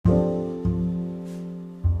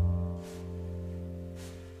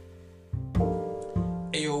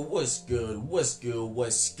Hey yo, what's good? What's good?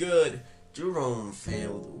 What's good?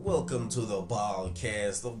 JeromeField, welcome to the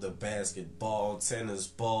ballcast of the basketball, tennis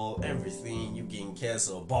ball, everything you can catch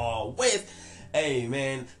a ball with. Hey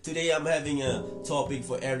man, today I'm having a topic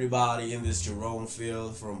for everybody in this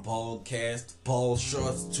JeromeField from Ballcast, Ball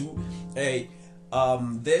Shorts too. Hey,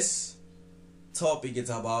 this topic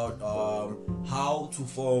is about how to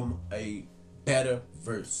form a better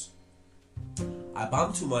verse. I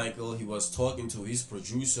bumped to Michael. He was talking to his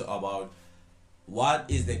producer about what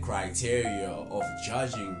is the criteria of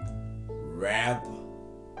judging rap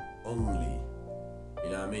only. You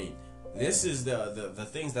know what I mean? This is the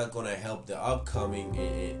things that gonna help the upcoming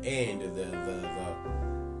and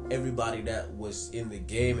the everybody that was in the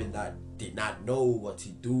game and that did not know what to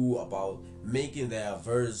do about making their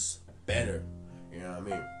verse better. You know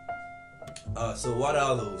what I mean? So what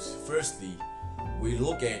are those? Firstly, we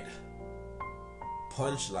look at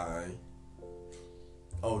punchline.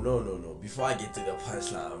 Oh no. Before I get to the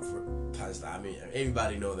punchline, I mean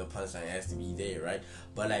everybody know the punchline has to be there, right?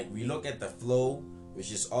 But like we look at the flow,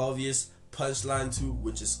 which is obvious, punchline too,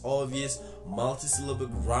 which is obvious, multisyllabic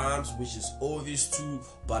rhymes, which is obvious too.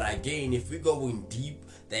 But again, if we're going deep,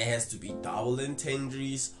 there has to be double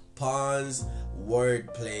entendres, puns,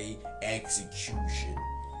 wordplay, execution.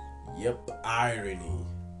 Yep, irony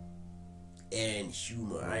and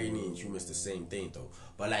humor. Irony and humor is the same thing though.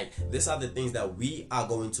 But like these are the things that we are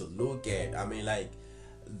going to look at. I mean like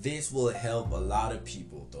this will help a lot of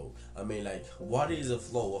people though. I mean like what is a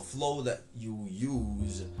flow? A flow that you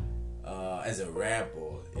use as a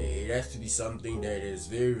rapper. It has to be something that is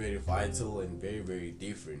very, very vital and very, very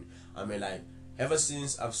different. I mean like ever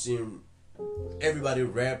since I've seen everybody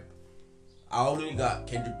rap, I only got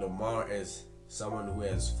Kendrick Lamar as someone who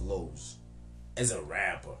has flows as a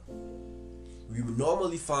rapper. We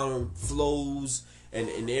normally found flows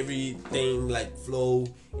and everything like flow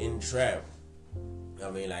in trap. I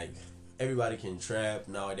mean like everybody can trap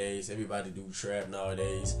nowadays. Everybody do trap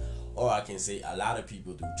nowadays. Or I can say a lot of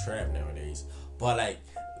people do trap nowadays. But like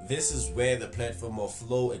this is where the platform of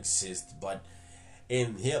flow exists. But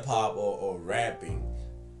in hip hop or rapping,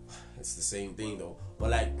 it's the same thing though.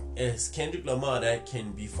 But like it's Kendrick Lamar that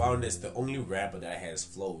can be found as the only rapper that has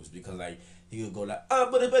flows, because like he could go like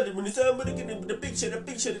but the picture,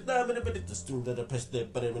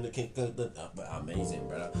 amazing,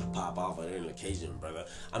 brother. Pop off on any occasion, brother.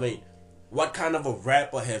 I mean, what kind of a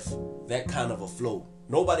rapper have that kind of a flow?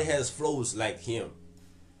 Nobody has flows like him.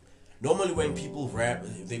 Normally when people rap,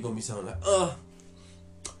 they gonna be sounding like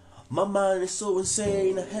my mind is so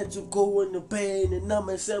insane, I had to go in the pain, and I'm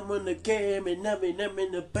in the game, and I'm in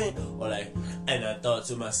the pain. Or like, and I thought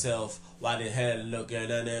to myself, why the hell look at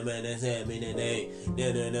that man,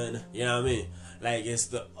 you know what I mean? Like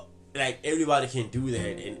it's like everybody can do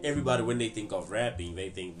that, and everybody when they think of rapping, they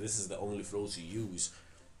think this is the only flow to use.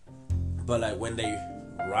 But like when they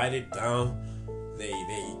write it down, they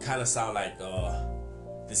kind of sound like the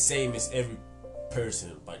same as every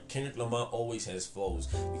person. But Kendrick Lamar always has flows,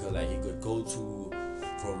 because like he could go to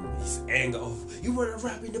from his anger of you wanna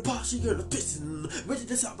rap in the box, you're gonna pissin', ready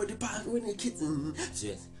to top of the box when the kitchen.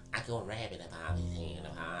 Just I go rap in the box,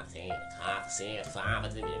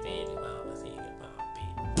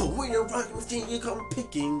 but when you're rocking the thing, you come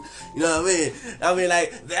picking. You know what I mean? I mean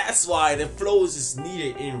like that's why the flows is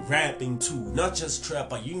needed in rapping too. Not just trap,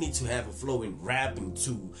 but you need to have a flow in rapping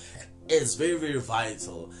too. It's very, very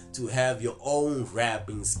vital to have your own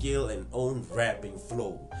rapping skill and own rapping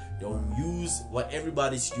flow. Don't use what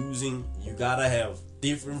everybody's using. You gotta have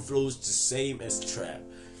different flows, the same as trap.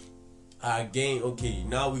 Again, okay,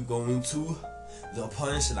 now we're going to the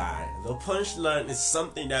punchline. The punchline is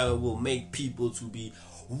something that will make people to be,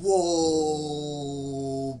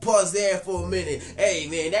 whoa, pause there for a minute. Hey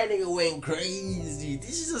man, that nigga went crazy. Did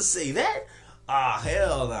you just say that?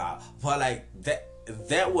 Hell nah. But like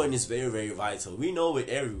that one is very, very vital. We know it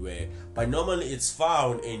everywhere, but normally it's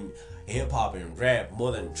found in hip hop and rap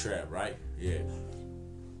more than trap, right? Yeah.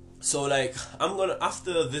 So like I'm gonna,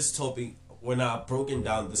 after this topic, when I've broken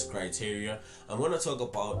down this criteria, I'm gonna talk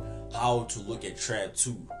about how to look at trap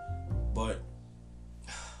too. But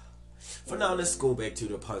for now, let's go back to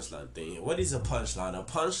the punchline thing. What is a punchline? A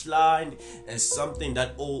punchline is something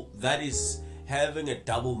that is having a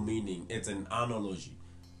double meaning. It's an analogy.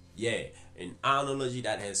 Yeah, an analogy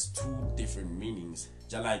that has two different meanings.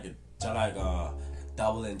 Just like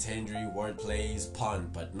double entendre, word plays, pun,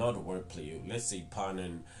 but not wordplay. Let's say pun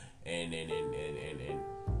and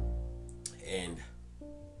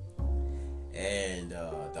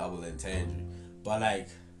double entendre. But like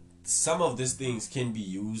some of these things can be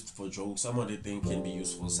used for jokes. Some of the things can be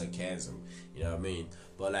used for sarcasm. You know what I mean?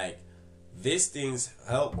 But like These things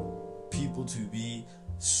help people to be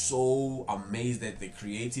so amazed at the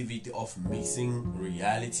creativity of mixing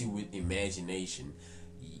reality with imagination.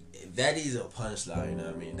 That is a punchline.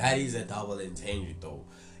 I mean, that is a double entendre, though.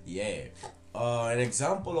 Yeah. An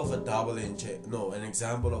example of a an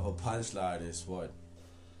example of a punchline is what?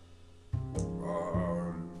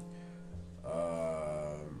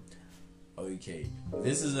 Okay.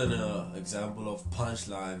 This is an example of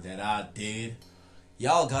punchline that I did.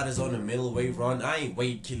 Y'all got us on the middleweight run. I ain't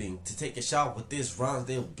weight killing. To take a shot with this round,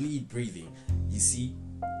 they'll bleed breathing. You see?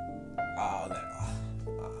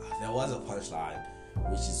 There was a punchline,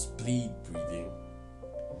 which is bleed breathing,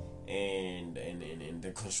 and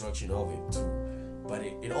the construction of it too. But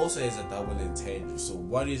it also has a double entendre. So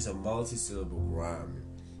what is a multi-syllable rhyming?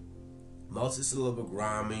 Multi-syllable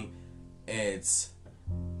rhyming, it's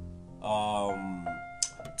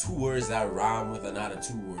two words that rhyme with another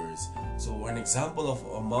two words. So an example of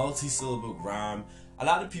a multi-syllable rhyme, a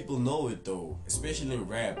lot of people know it though, especially in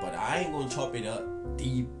rap, but I ain't gonna chop it up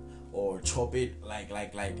deep or chop it like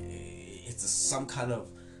it's some kind of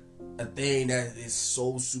a thing that is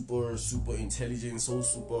so super intelligent, so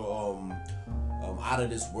super out of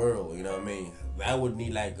this world, you know what I mean? That would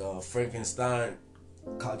need like Frankenstein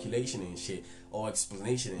calculation and shit, or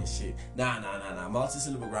explanation and shit. Nah.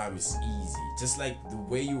 Multi-syllable rhyme is easy. Just like the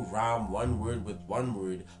way you rhyme one word with one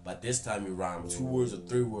word, but this time you rhyme 2 words or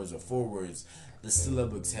 3 words or 4 words. The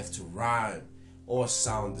syllables have to rhyme or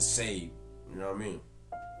sound the same. You know what I mean?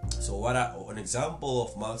 So an example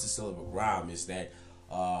of multi-syllable rhyme is that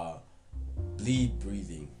bleed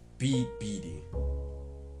breathing, beat beating.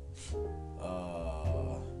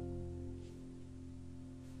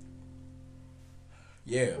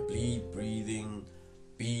 Bleed breathing,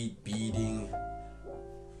 beat beating.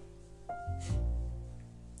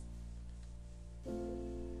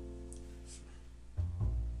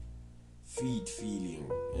 Feet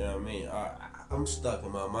feeling. You know what I mean? I'm stuck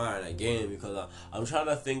in my mind again because I'm trying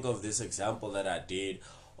to think of this example that I did.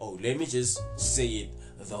 Oh, let me just say it,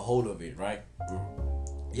 the whole of it, right?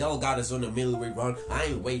 Y'all got us on the middleweight run. I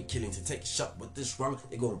ain't weight killing to take a shot with this round.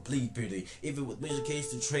 They gonna bleed pretty. Even with measure case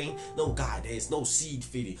to train, no guy, there's no seed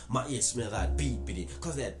fitting. My ears smell like beat bitty.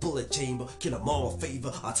 Cause that bullet chamber, kill a more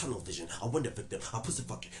favor. I tunnel vision, I win the victim. I pussy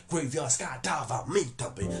fucking graveyard skydive, I meat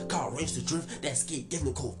dumping. Car range to drift, that skate giving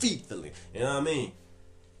the cold feet feeling. You know what I mean?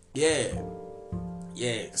 Yeah.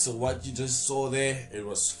 So what you just saw there, it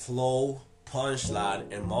was flow, punchline,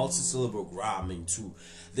 and multi-syllable rhyming too.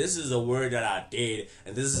 This is a word that I did,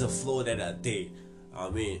 and this is a flow that I did. I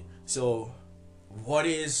mean, so what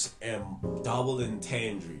is double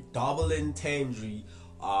entendre? Double entendre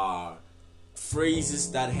are phrases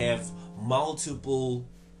that have multiple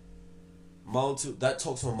that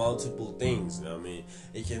talks on multiple things. You know what I mean?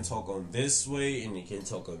 It can talk on this way and it can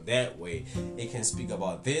talk on that way. It can speak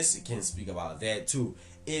about this, it can speak about that too.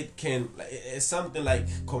 It's something like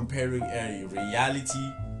comparing a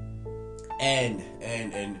reality and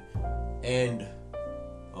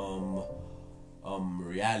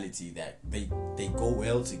reality, that they go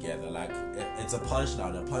well together. Like it's a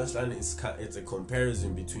punchline. A punchline it's a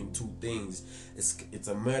comparison between two things. It's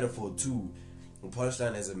a metaphor too. A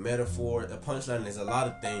punchline is a metaphor. A punchline is a lot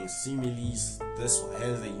of things. Similes, this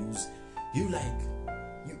hands they use. You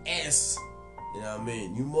ass. You know what I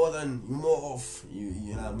mean? You more off. You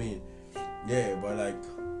know what I mean? Yeah, but like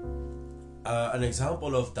an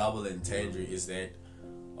example of double entendre is that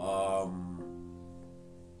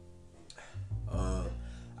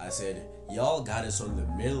I said, y'all got us on the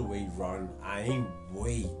middleweight run. I ain't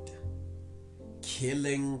weight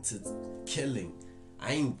killing to killing.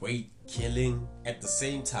 I ain't weight killing. At the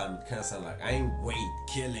same time, it kind of sound like I ain't weight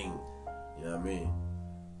killing. You know what I mean?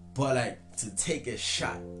 But like to take a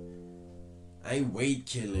shot. I ain't weight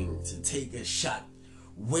killing to take a shot.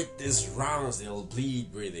 With this rounds, they'll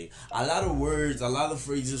bleed breathing. A lot of words, a lot of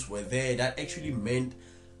phrases were there that actually meant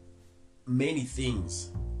many things.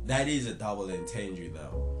 That is a double entendre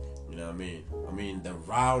now. You know what I mean? I mean the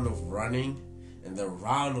round of running and the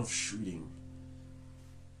round of shooting.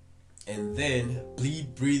 And then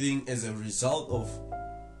bleed breathing as a result of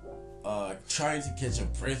trying to catch a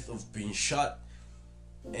breath of being shot.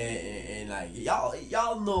 And like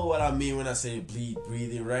y'all know what I mean when I say bleed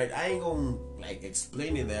breathing, right? I ain't gonna like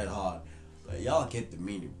explain it that hard, but y'all get the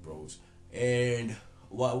meaning, bros. And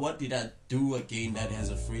what did I do again that has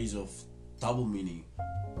a phrase of double meaning?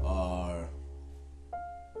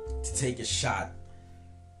 To take a shot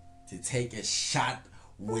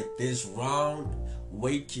with this round,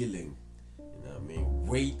 weight killing. You know what I mean?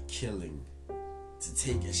 Weight killing. To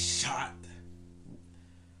take a shot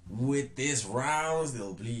with these rounds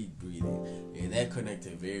they'll bleed breathing. And that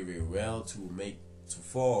connected very, very well to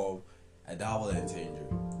form a double entendre.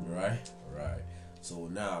 Right? Right. So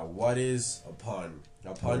now, what is a pun?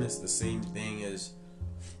 A pun is the same thing as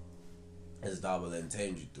double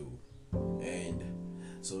entendre too. And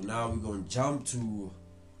so now we're gonna jump to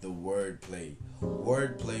the wordplay.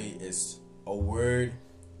 Wordplay is a word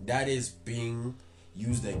that is being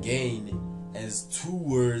used again as two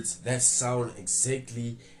words that sound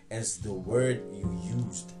exactly as the word you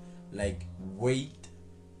used. Like weight,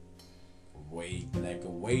 like a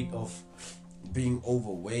weight of being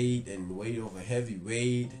overweight, and weight of a heavy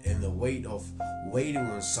weight, and the weight of waiting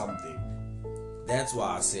on something. That's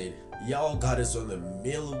why I said y'all got us on the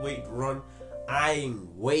middleweight run. I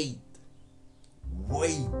ain't weight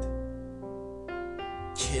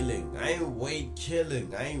killing. I ain't weight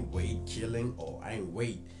killing. I ain't weight killing. Or I ain't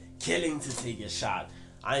weight killing to take a shot.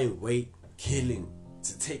 I ain't weight killing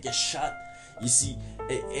to take a shot. You see,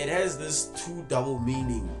 it has this two double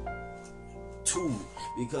meaning too,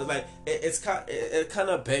 because like it kind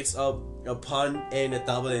of backs up a pun and a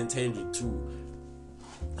double entendre too.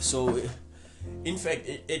 So in fact,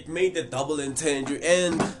 it made the double entendre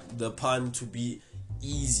and the pun to be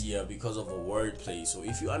easier because of the wordplay. So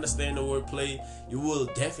if you understand the wordplay, you will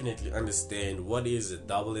definitely understand what is a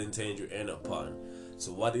double entendre and a pun.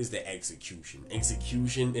 So what is the execution?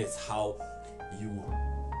 Execution is how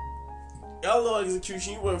y'all know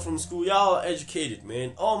execution. You went from school. Y'all are educated,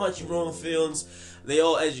 man. All my JeromeFields, they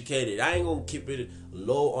all educated. I ain't gonna keep it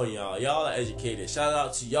low on y'all. Y'all are educated. Shout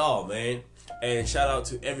out to y'all, man. And shout out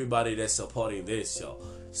to everybody that's supporting this, y'all.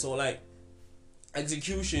 So like,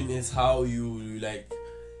 execution is how you're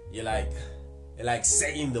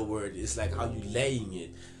saying the word. It's like how you laying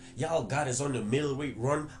it. Y'all got us on the middleweight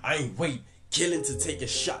run. I ain't wait killing to take a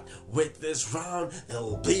shot with this round.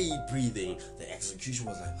 They'll be breathing. The execution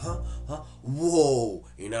was like, huh, whoa.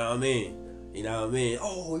 You know what I mean?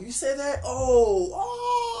 Oh, you said that? Oh,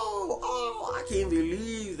 I can't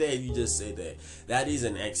believe that you just said that. That is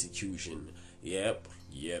an execution. Yep.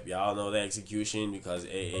 Y'all know the execution, because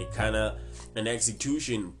it kind of, an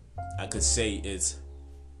execution, I could say, is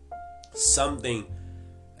something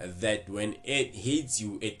that when it hits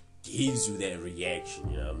you, it gives you that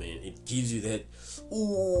reaction. You know what I mean? It gives you that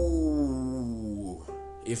ooh.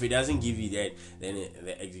 If it doesn't give you that, then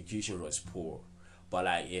the execution was poor. But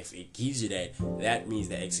like, if it gives you that, that means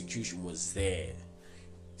the execution was there.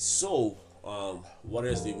 So what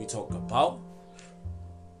else did we talk about?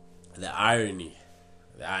 The irony.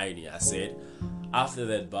 I said, after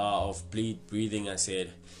that bar of bleed breathing, I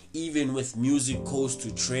said, even with music codes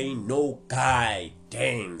to train, no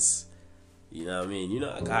guidance. You know what I mean? You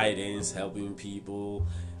know, guidance, helping people,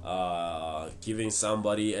 giving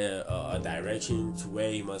somebody a direction to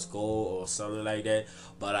where he must go or something like that.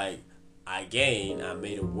 But I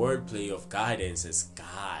made a wordplay of guidance as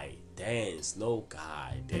guidance, no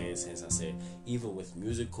guidance. As I said, even with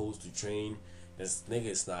music codes to train, this nigga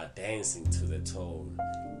is not dancing to the tone.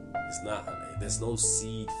 It's not. There's no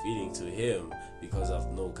seed feeding to him because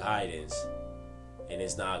of no guidance, and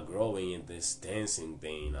it's not growing in this dancing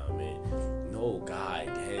thing. I mean, no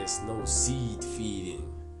guidance, no seed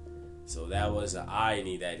feeding. So that was the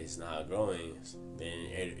irony that it's not growing. Then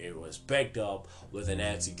it was backed up with an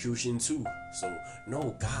execution too. So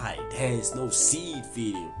no guidance, no seed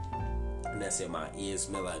feeding. And I said my ears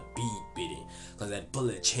smell like bead beating, cause that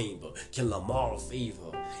bullet chamber can Lamar favor.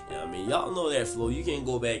 You know what I mean? Y'all know that flow. You can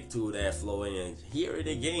go back to that flow and hear it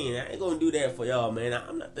again. I ain't gonna do that for y'all, man.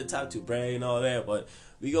 I'm not the type to brag and all that, but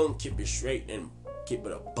we gonna keep it straight and keep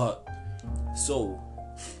it a buck. So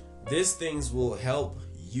these things will help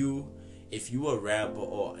you if you a rapper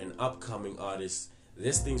or an upcoming artist.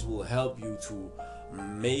 These things will help you to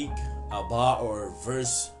make a bar or a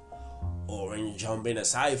verse, or when you jump in a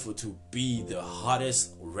cypher, to be the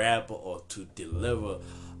hottest rapper or to deliver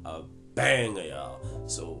a banger, y'all.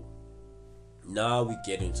 So now we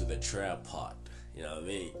get into the trap part. You know what I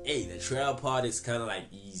mean? Hey, the trap part is kind of like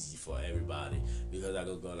easy for everybody, because I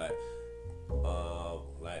could go like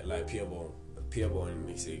Pierre Bourne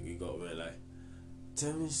mix it. We go man like,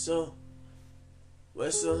 tell me so,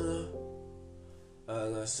 what's up? I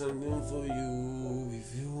got something for you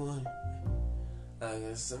if you want. I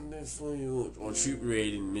got something for you. On Troop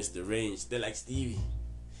Raid and Mr. Range, they're like Stevie.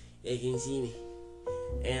 They can see me.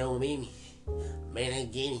 They don't meet me. Man, I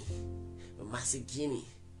get me. But my Sakini.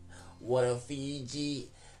 What a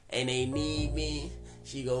Fiji. And they need me.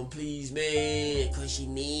 She gon' please me. Cause she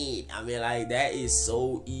need. I mean, like, that is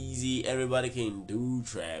so easy. Everybody can do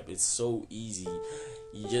trap. It's so easy.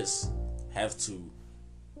 You just have to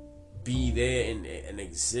be there and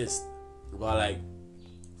exist. But like,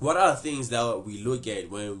 what are things that we look at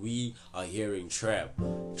when we are hearing trap?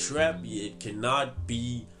 Trap, it cannot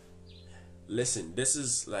be. Listen, this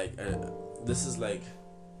is like the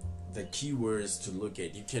keywords to look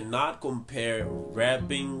at. You cannot compare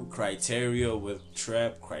rapping criteria with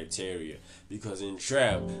trap criteria, because in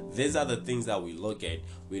trap, these are the things that we look at.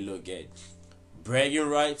 We look at bragging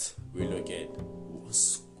rights. We look at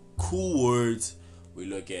cool words. We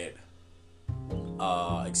look at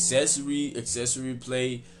accessory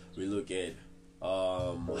play. We look at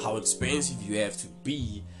how expensive you have to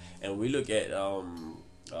be, and we look at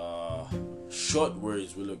short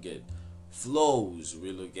words. We look at flows.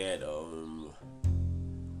 We look at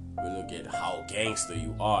how gangster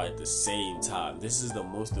you are at the same time. This is the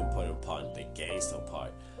most important part, the gangster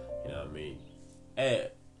part. You know what I mean? And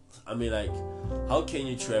I mean, like, how can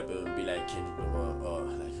you trap and be like Kendrick Lamar?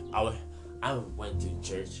 Like, I went to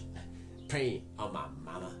church, praying on my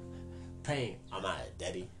mama, praying on my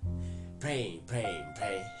daddy, praying,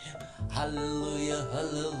 hallelujah,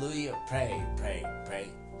 hallelujah, pray.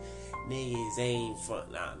 Niggas ain't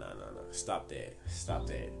fun. Nah. Stop that.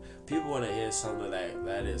 People want to hear something like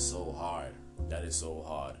that. Is so hard. That is so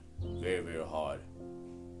hard. Very, very hard.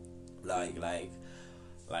 Like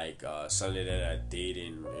something that I did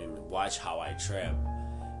and watch how I trap.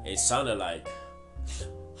 It sounded like,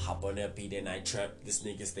 hop on that beat and I trap. This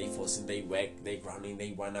niggas stay forcing, they whack, they grounding,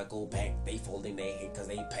 they wanna go back, they folding, they hit cause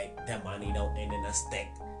they pack. That money don't end in a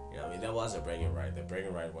stack. You know what I mean? That was a bragging right. The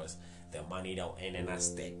bragging right was, the money don't end in a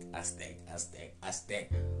stack. I stack.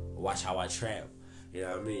 Watch how I trap. You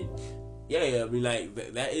know what I mean? Yeah. I mean, like,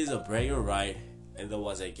 that is a bragging right, and there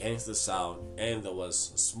was a gangster sound, and there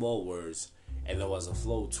was small words, and there was a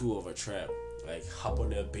flow too of a trap. Like, hop on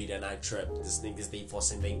the beat and I trap. This niggas they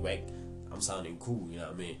forcing, they whack. I'm sounding cool, you know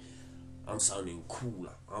what I mean? I'm sounding cool.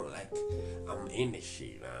 I'm in this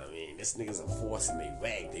shit, you know what I mean? This niggas are forcing, they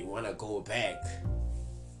whack. They wanna go back.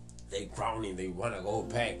 They grounding, they wanna go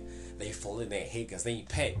back. They falling, they hate cause they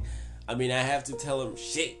pack. I mean, I have to tell them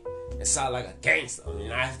shit. It sound like a gangster. I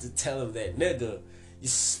mean, I have to tell them that, nigga, you're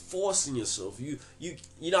forcing yourself. You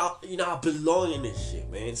not belong in this shit,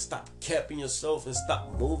 man. Stop capping yourself and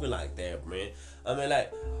stop moving like that, man. I mean,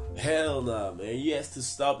 like, hell nah, man. You have to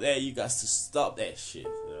stop that. You got to stop that shit.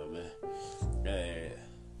 You know what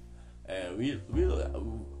I mean?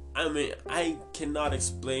 I mean, I cannot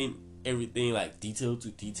explain everything like detail to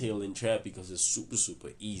detail in trap because it's super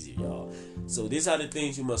easy, y'all. So these are the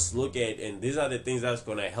things you must look at, and these are the things that's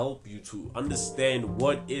gonna help you to understand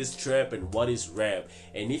what is trap and what is rap.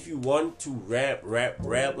 And if you want to rap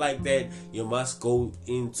like that, you must go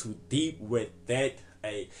into deep with that.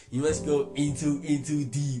 Hey, you must go into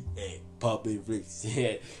deep. Hey, popping bricks.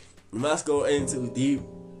 Yeah, you must go into deep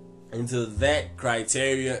into that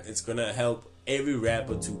criteria. It's gonna help every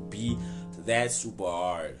rapper to be that super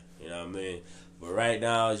hard. You know what I mean? But right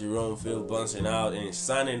now, JeromeField bunching out and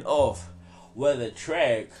signing off with a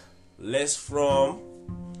track less from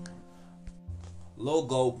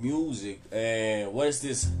Logo Music. And what is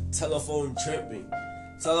this? Telephone tripping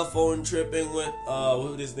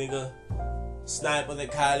with this nigga Sniper the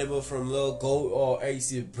Caliber from Lil Goat or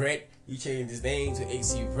AC Brett. You changed his name to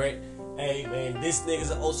AC Brett. Hey man, this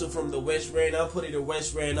nigga's also from the West Rand. I'm putting the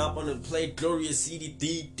West Rand up on the plate. Glorious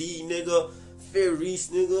CDD nigga. Fair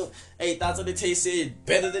Reese nigga. Hey, thoughts on the taste said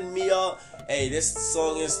better than me, y'all. Hey, this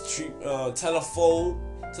song is trippy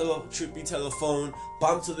telephone.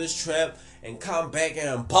 Bump to this trap and come back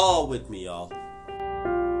and ball with me, y'all.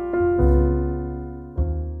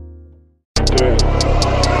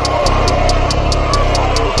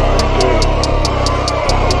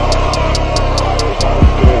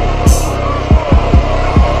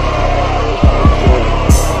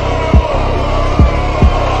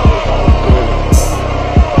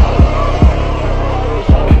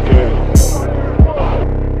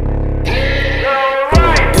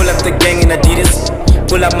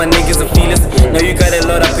 Pull up my niggas and feelers. Now you got a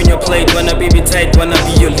lot up in your plate. Wanna be tight, wanna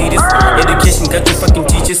be your leaders. Education got you fucking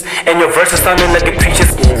teachers, and your verses sounding like the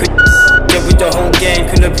preachers. With the whole gang,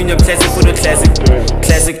 could up in your classic for the classic.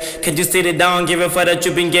 Can you sit it down, give a fuck that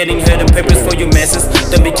you been getting hurt and papers for your masses.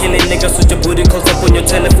 Don't be killing niggas with your booty calls up on your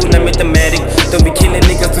telephone, I'm mathematic. Don't be killing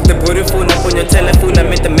niggas with the booty phone up on your telephone,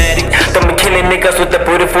 I'm mathematic. Don't be killing niggas with the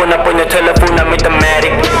booty phone up on your telephone, I'm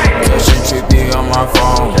mathematic. She trippy on my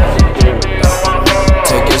phone.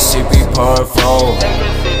 Take a sippy part 4.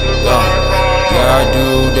 Yeah, I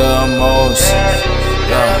do the most.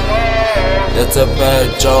 Yeah, that's a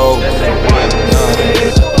bad joke.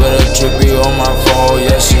 Yeah, with a trippy on my phone.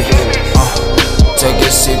 Yeah, she take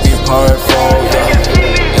a sippy part 4.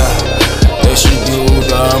 Yeah, she do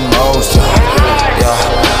the most.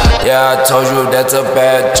 Yeah, Yeah, I told you that's a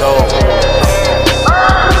bad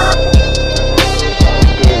joke.